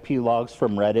IP logs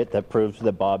from Reddit that proves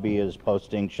that Bobby is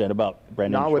posting shit about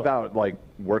Brendan? Not without like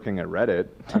working at Reddit.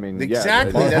 I mean,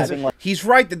 exactly. Yeah, he's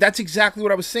right. That's exactly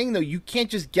what I was saying, though. You can't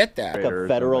just get that. Like a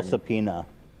federal subpoena.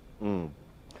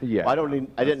 Yeah. I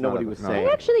didn't know what he was saying.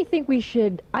 I actually think we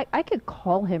should. I could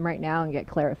call him right now and get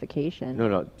clarification.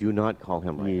 No, do not call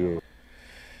him right now.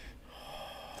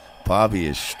 Bobby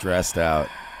is stressed out.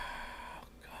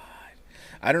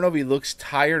 I don't know if he looks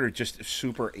tired or just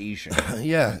super Asian.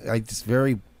 Yeah,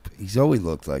 he's always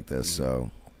looked like this,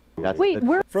 so. Wait,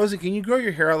 we're... Frozen, can you grow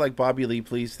your hair out like Bobby Lee,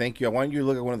 please? Thank you. I want you to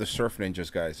look like one of the Surf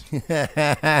Ninjas guys.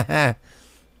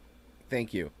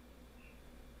 Thank you.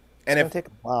 And it's gonna take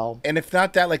a while. And if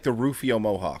not that, like the Rufio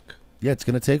Mohawk. Yeah, it's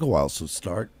going to take a while, so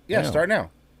start. Yeah, start now.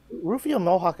 Rufio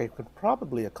Mohawk I could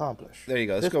probably accomplish. There you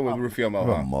go. Let's go with Rufio Or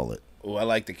Mohawk. a mullet. Oh, I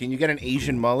like that. Can you get an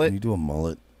Asian mullet? Can you do a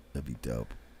mullet? That'd be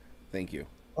dope. Thank you.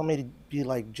 Want me to be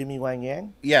like Jimmy Wang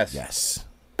Yang? Yes. Yes.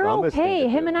 We're okay.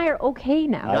 Him and I are okay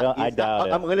now. I doubt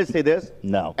it. I'm going to say this.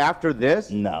 No. After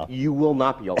this, no, you will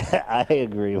not be okay. I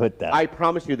agree with that. I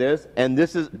promise you this, and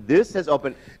this has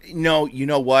opened. No, you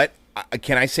know what?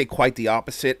 Can I say quite the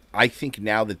opposite? I think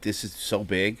now that this is so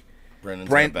big,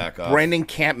 Brendan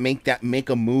can't make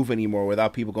a move anymore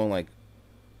without people going like.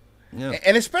 Yeah.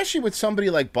 And especially with somebody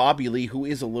like Bobby Lee, who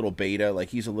is a little beta, like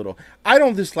he's a little. I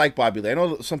don't dislike Bobby Lee. I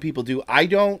know some people do. I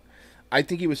don't. I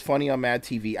think he was funny on Mad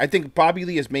TV. I think Bobby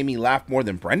Lee has made me laugh more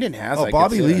than Brendan has. Oh,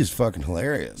 Bobby Lee is fucking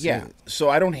hilarious. Yeah. So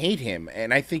I don't hate him,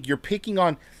 and I think you're picking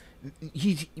on.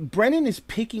 Brendan is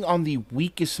picking on the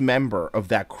weakest member of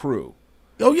that crew.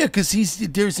 Oh yeah, because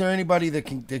there's anybody that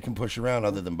can push around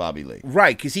other than Bobby Lee.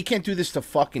 Right, because he can't do this to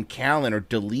fucking Callan or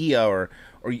D'Elia or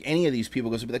any of these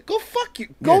people. Goes to be like, go fuck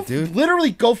you,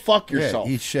 literally go fuck yourself.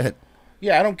 Yeah, eat shit.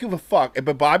 Yeah, I don't give a fuck.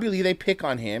 But Bobby Lee, they pick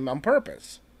on him on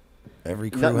purpose.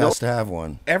 Every crew has to have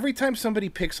one. Every time somebody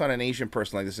picks on an Asian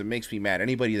person like this, it makes me mad.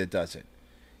 Anybody that does it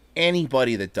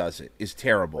is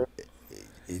terrible.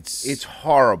 It's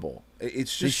horrible.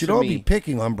 It's just they should all be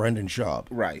picking on Brendan Schaub.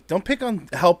 Right. Don't pick on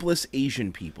helpless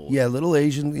Asian people. Yeah, little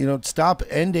Asian. Stop.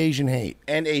 End Asian hate.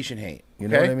 End Asian hate. You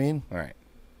know what I mean? All right.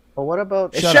 But what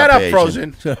about? Shut up,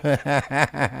 Frozen. I'm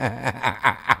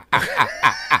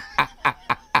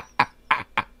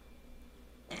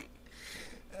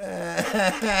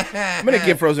gonna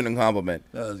give Frozen a compliment.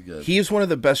 That was good. He is one of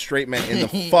the best straight men in the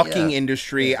fucking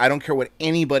industry. I don't care what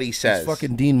anybody says. It's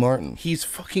fucking Dean Martin. He's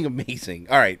fucking amazing.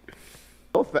 All right.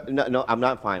 No, I'm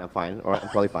not fine. I'm fine. Or I'm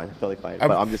totally fine.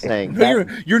 But I'm just saying. No,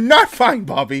 you're not fine,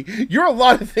 Bobby. You're a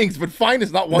lot of things, but fine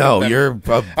is not one of them. No, you're.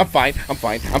 I'm fine. I'm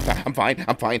fine.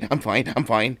 I'm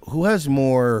fine. Who has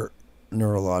more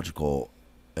neurological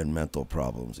and mental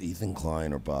problems, Ethan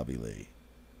Klein or Bobby Lee?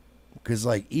 Because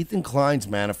like Ethan Klein's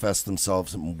manifest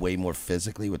themselves way more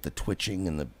physically with the twitching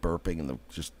and the burping and the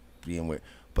just being weird.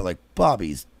 But like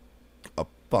Bobby's a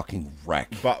fucking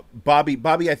wreck.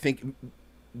 Bobby, I think.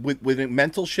 With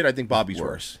mental shit, I think Bobby's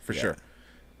worse for sure.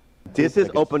 This has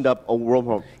opened up a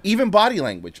world. Even body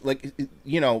language, like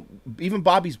even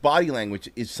Bobby's body language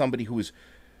is somebody who is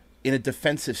in a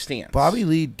defensive stance. Bobby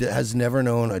Lee has never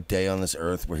known a day on this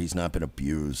earth where he's not been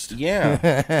abused. Yeah,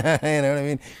 you know what I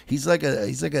mean. He's like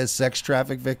a sex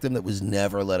traffic victim that was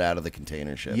never let out of the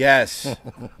container ship. Yes,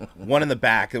 one in the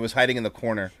back that was hiding in the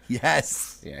corner.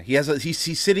 Yes. Yeah, he's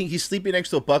sleeping next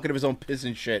to a bucket of his own piss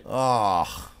and shit.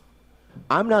 Oh.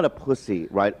 I'm not a pussy,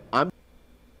 right? I'm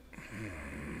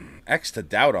X to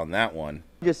doubt on that one.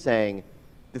 just saying,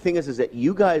 the thing is that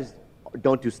you guys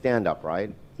don't do stand-up,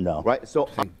 right? No. Right? So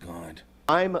Thank God.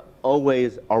 I'm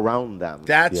always around them.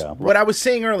 That's what I was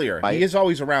saying earlier. Right? He is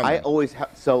always around them. I always have.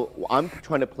 So I'm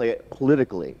trying to play it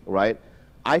politically, right?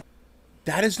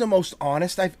 That is the most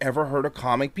honest I've ever heard a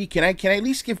comic be. Can I at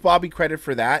least give Bobby credit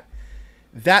for that?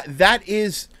 That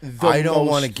is the I don't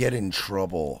want to get in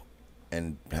trouble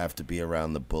and have to be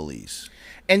around the bullies.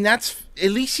 And that's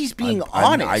at least he's being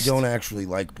honest. I don't actually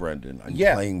like Brendan. I'm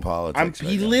playing politics.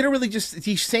 He literally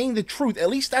he's saying the truth. At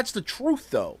least that's the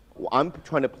truth, though. Well, I'm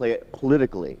trying to play it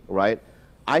politically, right?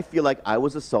 I feel like I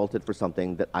was assaulted for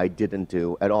something that I didn't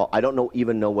do at all. I don't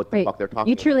even know what the fuck they're talking about.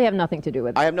 You truly have nothing to do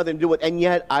with it. I have nothing to do with it, and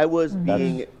yet I was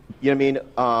being, you know what I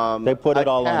mean? They put it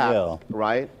all attacked, on you,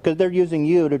 right? Because they're using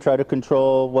you to try to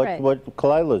control what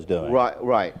Kalila's doing.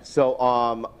 Right. So,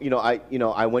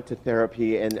 I went to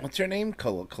therapy, and what's your name?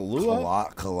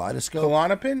 Kaleidoscope.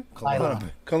 Klonopin.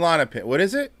 Klonopin. What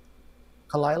is it?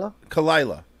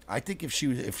 Kalila. I think if she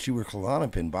were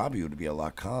Klonopin, Bobby would be a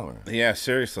lot calmer. Yeah,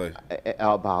 seriously.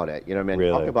 About it, you know what I mean?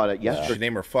 Really? Talk about it yesterday. Should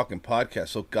name her fucking podcast.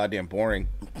 So goddamn boring.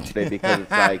 Because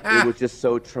it's like it was just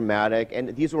so traumatic,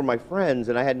 and these were my friends,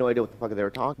 and I had no idea what the fuck they were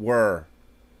talking.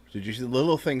 Did you see the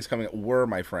little things coming up? Were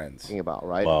my friends about,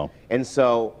 right? Wow. And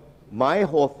so my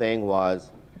whole thing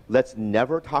was, let's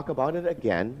never talk about it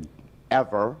again,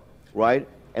 ever, right?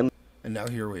 And now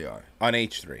here we are on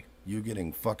H3. You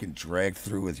getting fucking dragged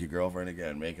through with your girlfriend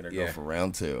again, making her go for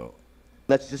round 2.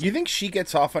 Let's just. You think she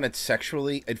gets off on it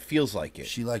sexually? It feels like it.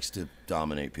 She likes to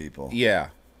dominate people. Yeah.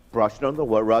 Brush it under the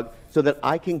rug so that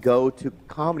I can go to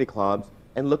comedy clubs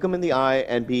and look them in the eye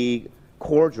and be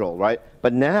cordial, right?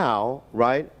 But now,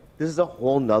 right, this is a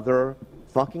whole nother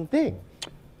fucking thing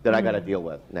that I got to deal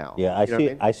with now. Yeah, You know what I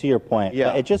mean? I see your point.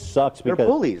 Yeah. It just sucks because They're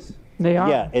bullies. They are.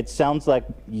 Yeah, it sounds like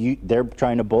they're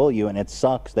trying to bully you, and it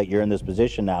sucks that you're in this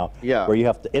position now. Yeah. Where you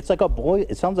have to. It's like a boy.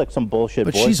 It sounds like some bullshit.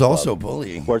 But boys she's club, also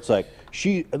bullying. Where it's like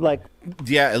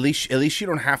Yeah, at least you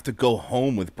don't have to go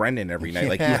home with Brendan every night.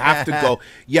 Like you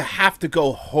have to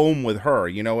go home with her.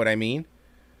 You know what I mean?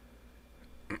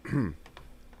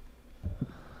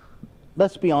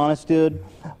 Let's be honest, dude.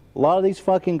 A lot of these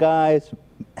fucking guys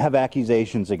have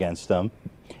accusations against them,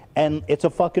 and it's a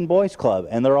fucking boys club,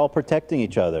 and they're all protecting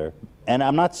each other. And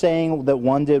I'm not saying that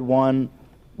one did one.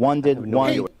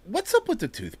 Hey, what's up with the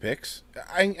toothpicks?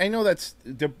 I know that's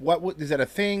what is that a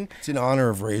thing? It's in honor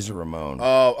of Razor Ramon.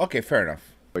 Oh, okay, fair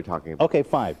enough. We're talking about. Okay,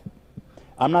 fine.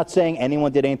 I'm not saying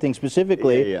anyone did anything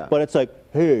specifically, but it's like,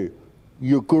 hey,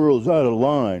 your girl's out of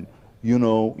line. You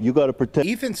know, you got to protect.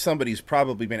 Ethan, somebody's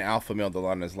probably been alpha male a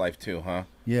lot in his life too, huh?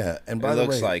 Yeah, and by It the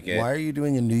looks way, like it. why are you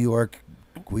doing a New York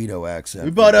Guido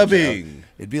accent? Bada bing.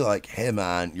 It'd be like, hey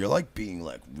man, you're like being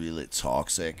like really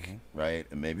toxic, right?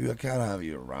 And maybe I can't have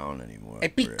you around anymore.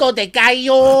 Pico de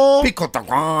gallo. Pico de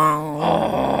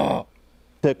gallo.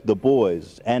 Protect the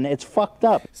boys, and it's fucked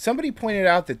up. Somebody pointed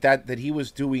out that he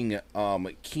was doing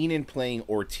Keenan playing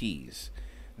Ortiz.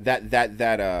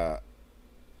 That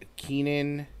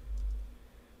Keenan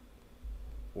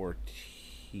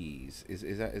Ortiz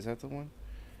is that the one?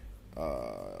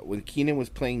 When Keenan was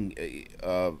playing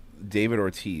David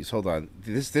Ortiz. Hold on.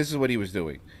 This is what he was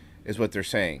doing, is what they're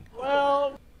saying.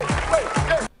 Well,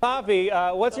 Poppy,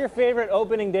 what's your favorite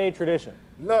opening day tradition?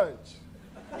 Lunch.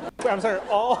 Wait, I'm sorry,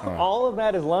 all of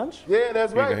that is lunch? Yeah,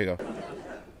 that's right. Here you go.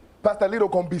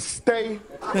 Pastelito con bistec.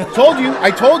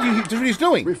 I told you that's what he's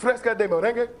doing. Refresca de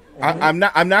merengue. I'm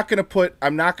not gonna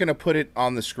put it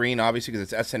on the screen, obviously,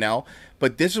 because it's SNL.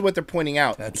 But this is what they're pointing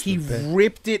out. He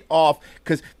ripped it off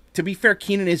because, to be fair,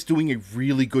 Keenan is doing a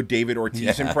really good David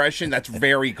Ortiz impression. That's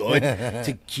very good.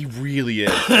 He really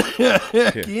is.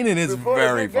 Keenan is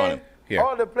very funny. Here.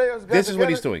 All the players got This is what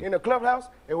he's together doing. in the clubhouse,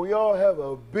 and we all have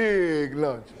a big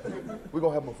lunch. We're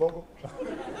gonna have mofongo,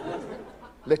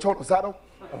 lechon asado,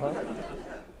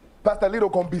 pastelito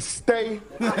con bistec,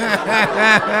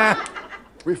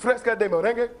 refresca de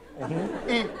merengue,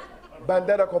 y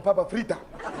bandera con papa frita.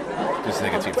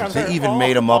 They even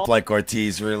made him up like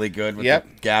Ortiz really good with the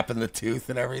gap in the tooth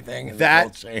and everything. And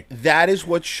that is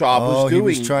what Schaub was doing. He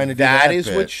was trying to do that is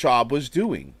bit. what Schaub was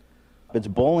doing. It's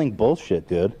bowling bullshit,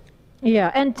 dude.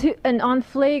 Yeah, and on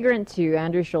Flagrant 2,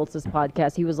 Andrew Schultz's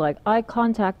podcast, he was like, I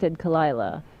contacted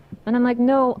Kalila. And I'm like,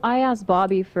 no, I asked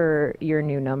Bobby for your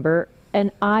new number, and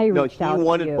I reached out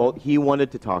to you. He wanted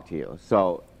to talk to you.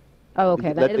 So. Oh,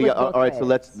 okay. All right, so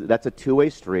that's a two-way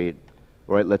street.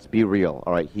 All right, let's be real.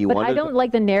 All right, But I don't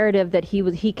like the narrative that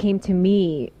he came to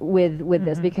me with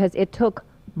this, because it took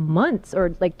months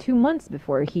or like 2 months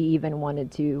before he even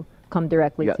wanted to come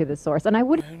directly to the source. And I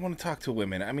want to talk to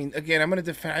women. I mean, again, I'm going to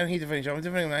defend. I don't hate defending you. I'm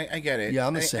defending them. I get it. Yeah,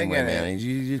 I'm the same way, man. It.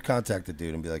 You contact the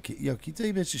dude and be like, yo, can you tell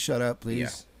your bitch to shut up,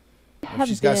 please? Yeah. If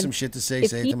she's got some shit to say,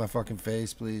 say it to my fucking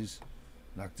face, please.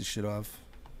 Knock this shit off.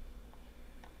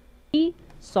 He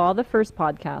saw the first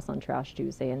podcast on Trash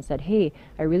Tuesday and said, hey,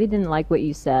 I really didn't like what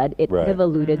you said. It would have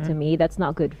alluded to me. That's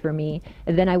not good for me.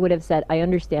 And then I would have said, I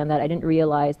understand that. I didn't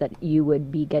realize that you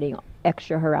would be getting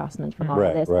extra harassment from all Right,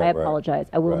 of this. right, I right. apologize.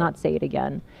 I will Right. not say it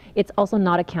again. It's also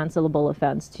not a cancelable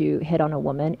offense to hit on a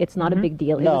woman. It's not a big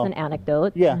deal. It No. was an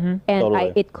anecdote. Yeah, And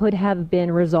totally. it could have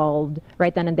been resolved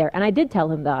right then and there. And I did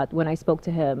tell him that when I spoke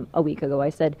to him a week ago. I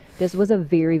said, this was a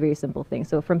very, very simple thing.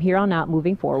 So from here on out,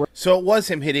 moving forward. So it was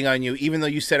him hitting on you, even though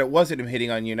you said it wasn't him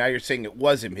hitting on you. Now you're saying it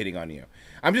was him hitting on you.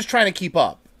 I'm just trying to keep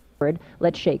up.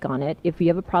 Let's shake on it. If you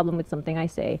have a problem with something I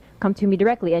say, come to me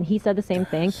directly. And he said the same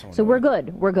thing. So we're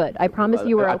good. We're good. I promise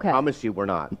you we're okay. I promise you we're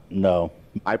not. No.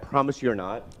 I promise you're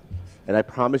not. And I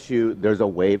promise you there's a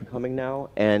wave coming now,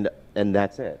 and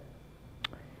that's it.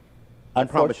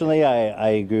 Unfortunately, I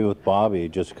agree with Bobby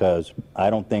just because I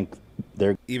don't think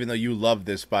they're. Even though you love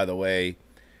this, by the way,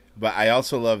 but I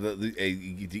also love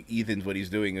that Ethan's what he's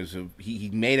doing is he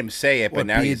made him say it, but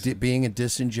now he's being a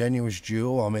disingenuous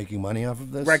Jew while making money off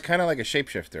of this. right, kind of like a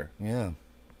shapeshifter. Yeah,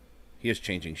 he is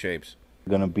changing shapes.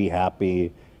 Gonna be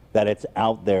happy that it's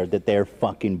out there that they're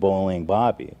fucking bullying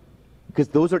Bobby. Because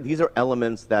these are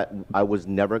elements that I was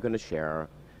never going to share.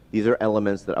 These are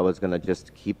elements that I was going to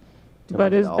just keep to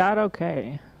But is myself. that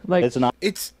okay? Like It's not.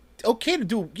 It's okay to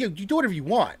do. You do whatever you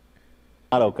want.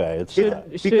 Not okay. It's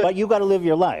Should- but you got to live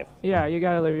your life. Yeah, you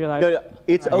gotta live your life. No,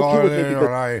 it's okay with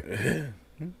me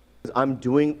because I'm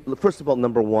doing. First of all,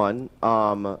 number one,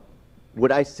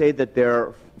 would I say that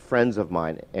they're friends of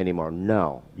mine anymore?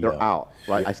 No, they're out.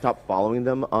 Right, I stopped following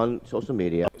them on social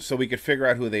media. So we could figure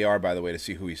out who they are, by the way, to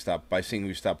see who he stopped by seeing who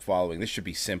he stopped following. This should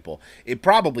be simple. It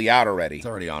probably out already. It's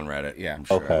already on Reddit. Yeah. I'm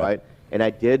sure. Okay. Right, and I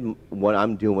did what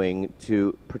I'm doing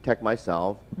to protect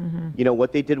myself. Mhm. You know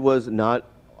what they did was not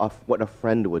what a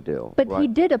friend would do. But right? he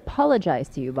did apologize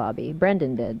to you, Bobby.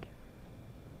 Brendan did.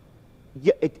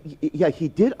 Yeah, he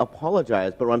did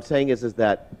apologize. But what I'm saying is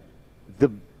that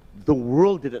the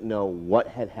world didn't know what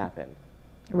had happened.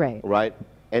 Right. Right?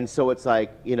 And so it's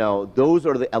like, you know, those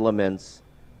are the elements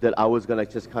that I was going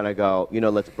to just kind of go, you know,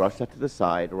 let's brush that to the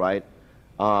side, right?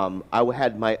 I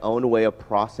had my own way of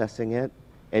processing it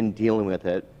and dealing with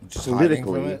it Just hiding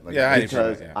from politically it? Like hiding from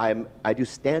because it, yeah. I do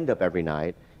stand-up every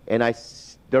night, and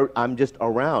I'm just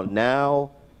around.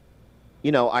 Now,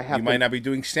 you know, I have You might not be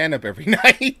doing stand-up every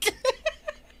night.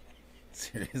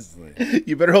 Seriously.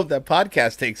 You better hope that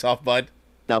podcast takes off, bud.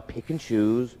 Now pick and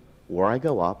choose where I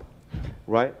go up,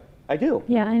 right? I do.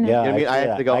 Yeah, I know. You know what I mean, I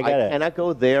have to go. I get it. cannot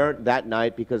go there that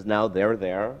night because now they're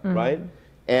there, Mhm. right?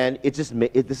 And it just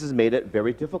this has made it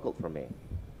very difficult for me.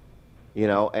 You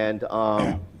know, and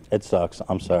It sucks.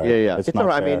 I'm sorry. yeah, It's it's not all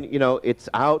right. fair. I mean, you know, it's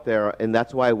out there, and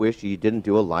that's why I wish you didn't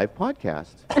do a live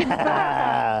podcast.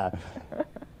 yeah.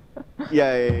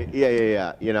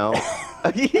 You know,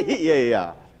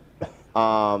 yeah.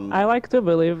 I like to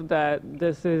believe that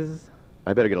this is.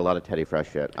 I better get a lot of Teddy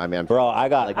Fresh shit. I mean, Bro, I've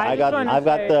got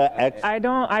the X. I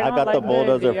don't I've got like the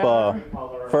bulldozer idea.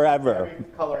 for forever.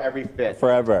 Color every fit.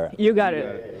 Forever. You got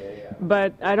it.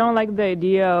 But I don't like the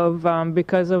idea of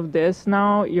because of this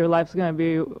now your life's gonna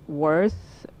be worse.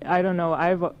 I don't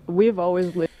know. We've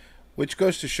always lived. Which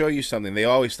goes to show you something. They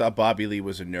always thought Bobby Lee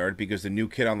was a nerd because the new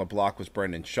kid on the block was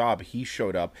Brendan Schaub. He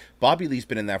showed up. Bobby Lee's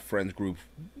been in that friends group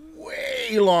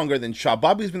way longer than Schaub.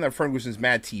 Bobby Lee's been in that friend group since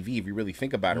Mad TV, if you really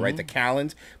think about it, right? The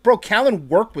Callens. Bro, Callen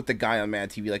worked with the guy on Mad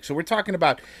TV. Like, so we're talking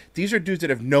about, these are dudes that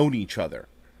have known each other.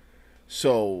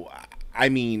 So, I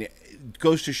mean, it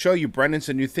goes to show you Brendan's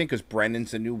a new thing because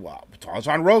Brendan's a new, Tom's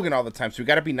on Rogan all the time. So we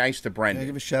got to be nice to Brendan. I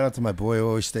give a shout out to my boy who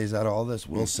always stays out of all this,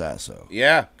 Will Sasso.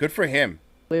 Yeah, good for him.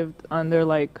 Lived under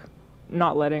like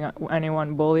not letting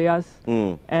anyone bully us,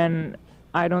 and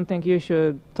I don't think you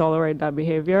should tolerate that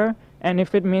behavior. And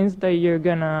if it means that you're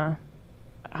gonna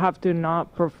have to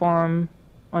not perform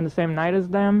on the same night as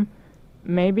them,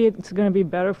 maybe it's gonna be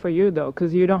better for you though,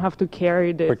 because you don't have to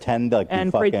carry this Pretend like you and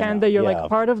fucking- pretend that you're yeah. like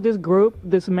part of this group,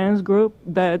 this men's group,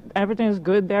 that everything is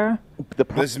good there.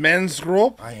 This men's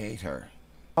group? I hate her.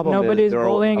 Nobody's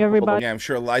bullying everybody. Yeah, I'm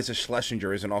sure Liza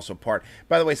Schlesinger isn't also part.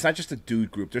 By the way, it's not just a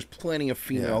dude group. There's plenty of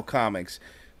female comics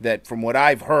that, from what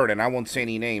I've heard, and I won't say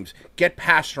any names, get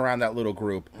passed around that little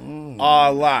group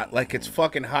a lot. Like it's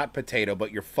fucking hot potato,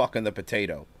 but you're fucking the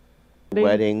potato.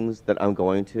 Weddings that I'm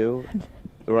going to,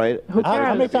 right?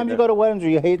 How many times you go to weddings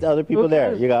where you hate the other people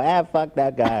there? You go, fuck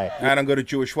that guy. I don't go to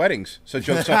Jewish weddings, so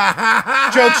joke's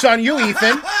on you,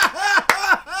 Ethan.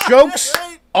 Joke's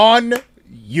on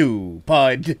you,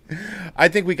 bud. I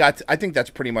think that's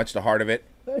pretty much the heart of it.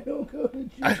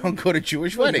 I don't go to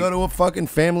Jewish You weddings. go to a fucking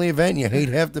family event and you hate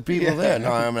half the people there.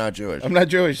 No, I'm not Jewish. I'm not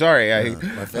Jewish. Sorry,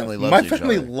 my family loves my each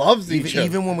family other. loves each other.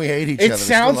 Even when we hate each it other, we still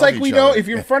sounds love like each we other. don't. If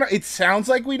you're in front of, it sounds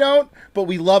like we don't, but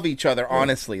we love each other.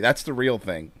 Honestly, that's the real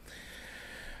thing.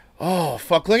 Oh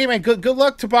fuck! Look at man. Good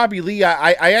luck to Bobby Lee.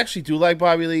 I actually do like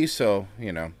Bobby Lee, so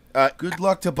you know Good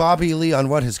luck to Bobby Lee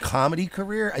on his comedy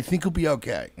career. I think he'll be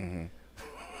okay.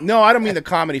 No, I don't mean the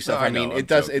comedy stuff. No, I I mean know, it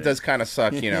does kind of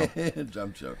suck, you know.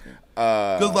 I'm joking.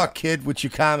 Good luck, kid, with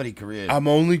your comedy career. I'm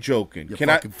only joking. You Can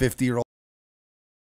fucking 50-year-old.